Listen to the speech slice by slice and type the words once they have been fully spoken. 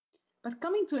But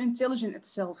coming to intelligence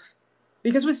itself,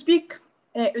 because we speak,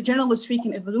 generally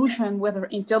speaking, evolution, whether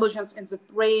intelligence in the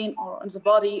brain or in the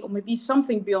body, or maybe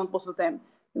something beyond both of them.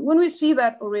 When we see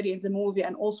that already in the movie,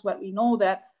 and also what we know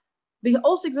that they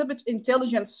also exhibit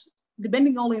intelligence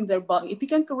depending only on their body. If you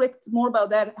can correct more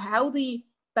about that, how they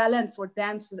balance or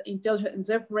dance the intelligence in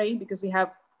their brain, because they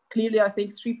have clearly, I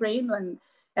think, three brain,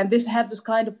 and this have this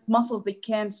kind of muscle they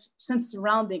can sense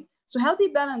surrounding. So how they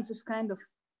balance this kind of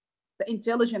the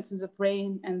intelligence in the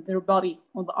brain and their body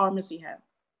on the arms he had.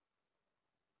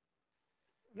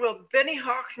 Well, Benny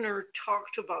Hochner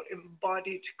talked about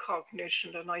embodied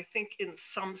cognition, and I think in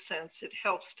some sense it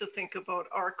helps to think about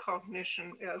our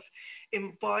cognition as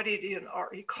embodied in our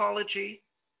ecology,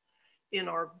 in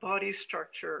our body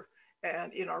structure,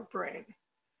 and in our brain.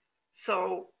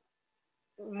 So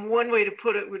one way to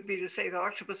put it would be to say that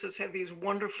octopuses have these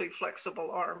wonderfully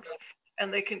flexible arms,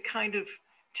 and they can kind of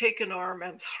take an arm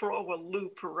and throw a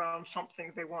loop around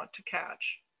something they want to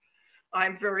catch.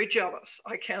 I'm very jealous.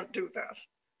 I can't do that.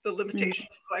 The limitations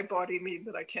of my body mean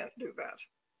that I can't do that.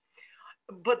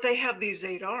 But they have these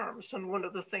 8 arms, and one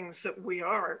of the things that we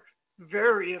are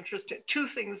very interested, two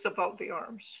things about the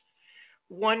arms.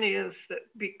 One is that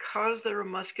because they're a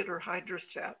muscular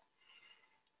hydrostat,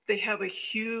 they have a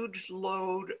huge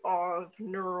load of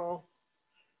neural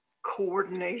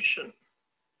coordination,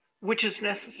 which is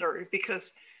necessary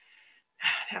because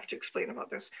I have to explain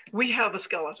about this. We have a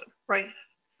skeleton, right?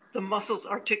 The muscles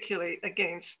articulate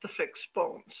against the fixed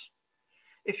bones.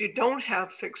 If you don't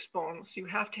have fixed bones, you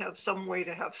have to have some way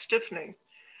to have stiffening,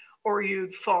 or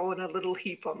you'd fall in a little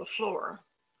heap on the floor.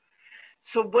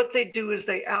 So what they do is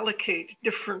they allocate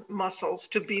different muscles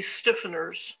to be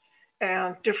stiffeners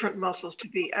and different muscles to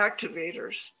be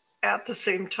activators at the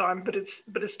same time, but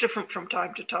it's different from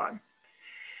time to time.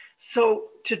 So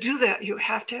to do that, you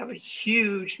have to have a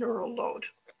huge neural load.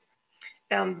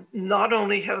 And not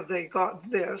only have they got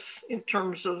this in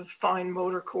terms of fine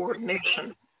motor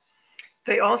coordination,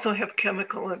 they also have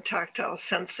chemical and tactile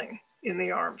sensing in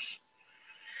the arms.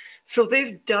 So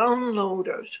they've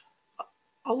downloaded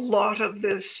a lot of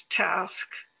this task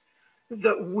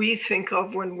that we think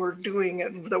of when we're doing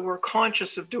it, that we're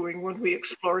conscious of doing when we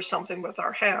explore something with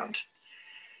our hand.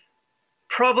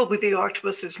 Probably the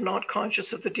octopus is not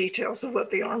conscious of the details of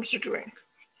what the arms are doing.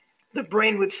 The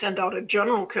brain would send out a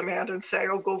general command and say,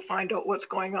 oh, go find out what's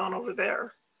going on over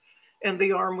there. And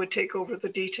the arm would take over the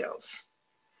details.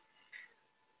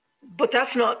 But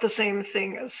that's not the same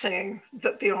thing as saying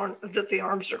that the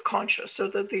arms are conscious or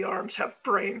that the arms have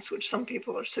brains, which some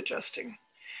people are suggesting,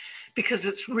 because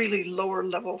it's really lower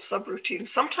level subroutines,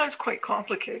 sometimes quite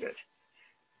complicated.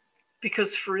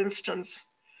 Because, for instance,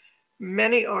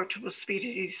 many octopus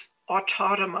species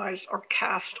autotomize or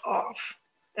cast off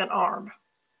an arm.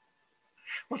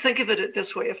 Well, think of it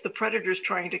this way. If the predator's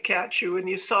trying to catch you, and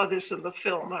you saw this in the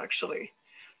film, actually,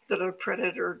 that a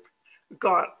predator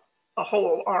got a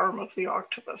whole arm of the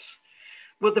octopus.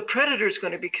 Well, the predator's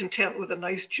going to be content with a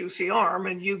nice, juicy arm,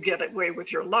 and you get away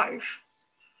with your life.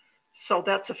 So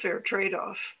that's a fair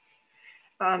trade-off.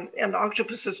 And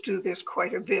octopuses do this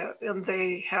quite a bit, and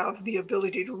they have the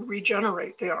ability to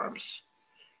regenerate the arms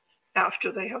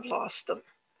after they have lost them.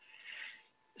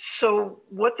 So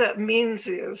what that means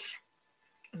is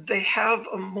they have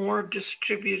a more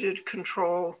distributed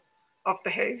control of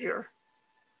behavior,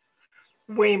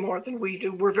 way more than we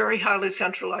do. We're very highly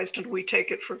centralized and we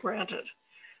take it for granted.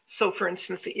 So for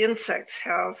instance, the insects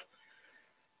have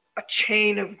a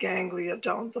chain of ganglia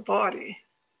down the body.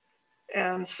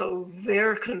 And so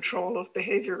their control of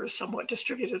behavior is somewhat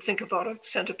distributed. Think about a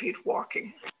centipede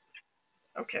walking,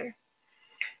 okay?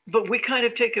 But we kind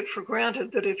of take it for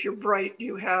granted that if you're bright,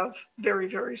 you have very,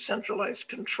 very centralized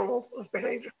control of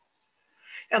behavior.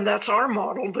 And that's our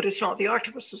model, but it's not the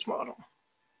octopus's model,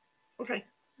 okay?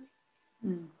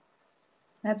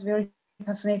 That's very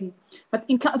fascinating. But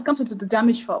it comes to the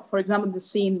damage, for example, the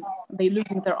scene, they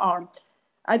losing their arm.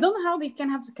 I don't know how they can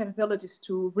have the capabilities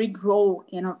to regrow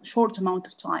in a short amount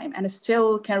of time and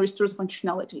still can restore the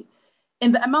functionality.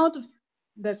 And the amount of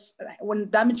this, when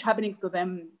damage happening to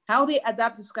them, how they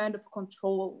adapt this kind of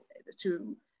control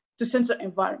to sensor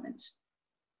environment.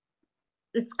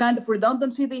 It's kind of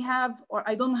redundancy they have, or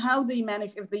I don't know how they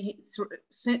manage if they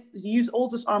use all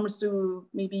these armors to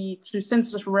maybe to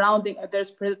sense the surrounding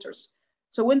there's predators.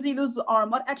 So when they lose the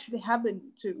arm, what actually happened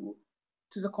to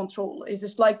the control? Is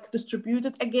this like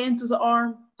distributed again to the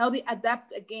arm? How they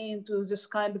adapt again to this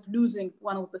kind of losing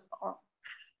one of the arm?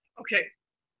 Okay.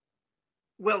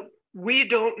 Well, we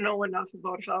don't know enough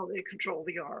about how they control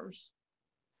the arms.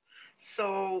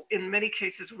 So in many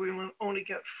cases, we will only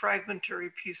get fragmentary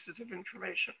pieces of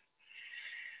information.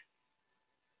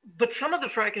 But some of the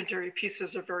fragmentary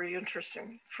pieces are very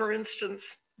interesting. For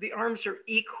instance, the arms are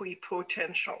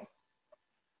equipotential,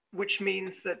 which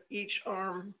means that each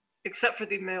arm, except for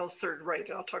the male's third right,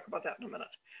 I'll talk about that in a minute.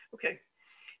 Okay,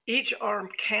 each arm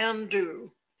can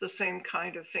do the same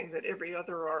kind of thing that every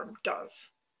other arm does.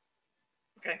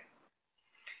 Okay,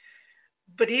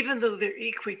 but even though they're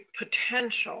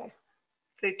equipotential,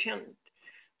 they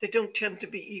don't tend to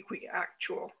be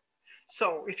equiactual.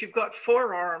 So if you've got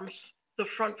 4 arms, the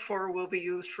front 4 will be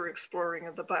used for exploring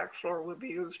and the back 4 will be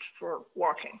used for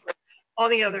walking.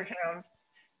 On the other hand,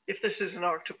 if this is an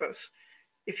octopus,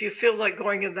 if you feel like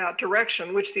going in that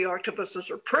direction, which the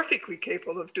octopuses are perfectly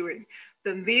capable of doing,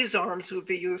 then these arms would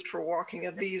be used for walking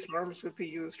and these arms would be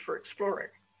used for exploring.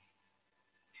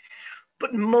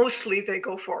 But mostly they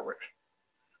go forward.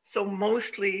 So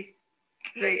mostly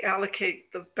they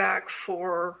allocate the back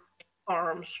 4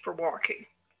 arms for walking.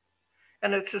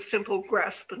 And it's a simple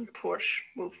grasp and push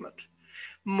movement.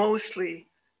 Mostly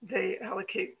they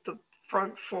allocate the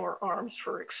front 4 arms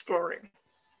for exploring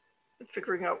and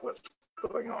figuring out what's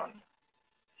going on.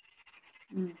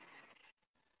 Mm.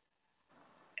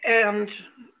 And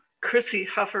Chrissy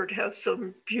Hufford has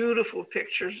some beautiful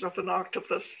pictures of an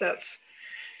octopus that's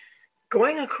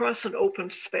going across an open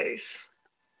space,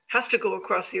 has to go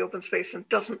across the open space and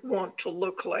doesn't want to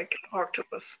look like an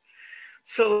octopus.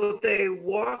 So they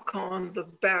walk on the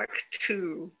back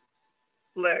 2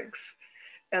 legs,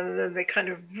 and then they kind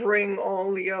of bring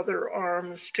all the other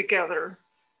arms together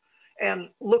and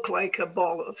look like a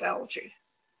ball of algae.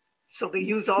 So they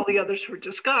use all the others for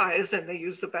disguise, and they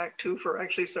use the back 2 for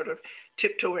actually sort of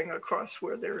tiptoeing across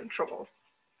where they're in trouble.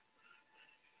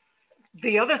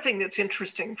 The other thing that's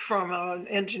interesting from an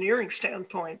engineering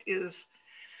standpoint is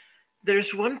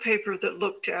there's one paper that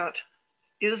looked at,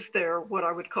 is there what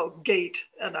I would call gait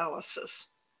analysis?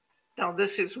 Now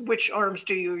this is which arms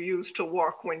do you use to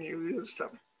walk when you use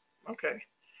them, okay?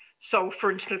 So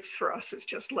for instance, for us, it's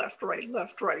just left, right,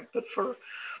 but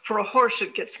for a horse,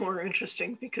 it gets more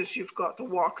interesting because you've got the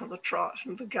walk and the trot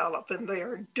and the gallop, and they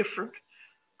are different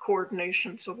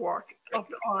coordinations of walk, of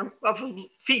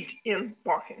feet in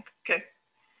walking, okay?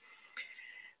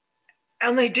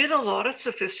 And they did a lot of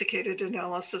sophisticated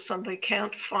analysis, and they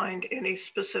can't find any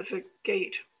specific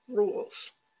gait rules.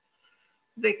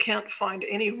 They can't find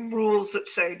any rules that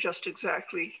say just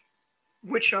exactly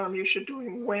which arm you should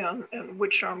doing when and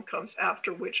which arm comes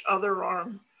after which other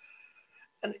arm.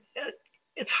 And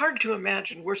it's hard to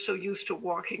imagine. We're so used to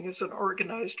walking as an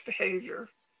organized behavior.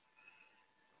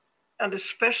 And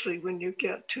especially when you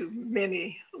get to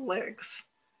many legs,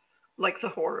 like the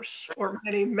horse, or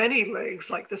many, many legs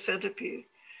like the centipede.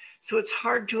 So it's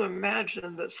hard to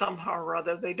imagine that somehow or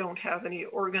other they don't have any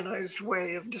organized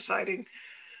way of deciding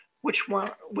which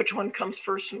one comes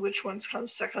first and which one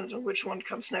comes second and which one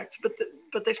comes next.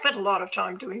 But they spent a lot of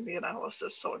time doing the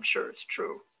analysis, so I'm sure it's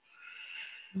true.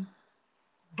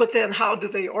 But then how do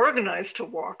they organize to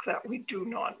walk? That we do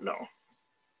not know.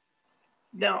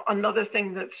 Now, another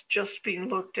thing that's just being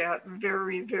looked at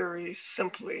very, very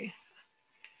simply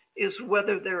is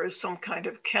whether there is some kind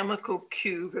of chemical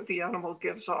cue that the animal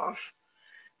gives off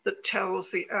that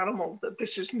tells the animal that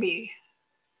this is me.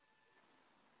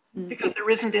 Because there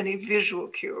isn't any visual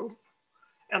cue.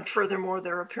 And furthermore,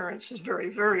 their appearance is very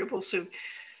variable. So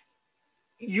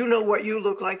you know what you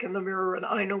look like in the mirror, and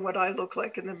I know what I look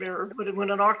like in the mirror. But when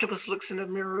an octopus looks in a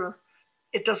mirror,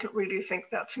 it doesn't really think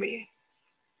that's me.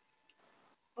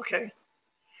 Okay.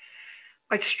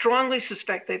 I strongly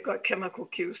suspect they've got chemical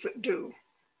cues that do.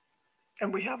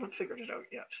 And we haven't figured it out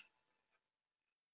yet.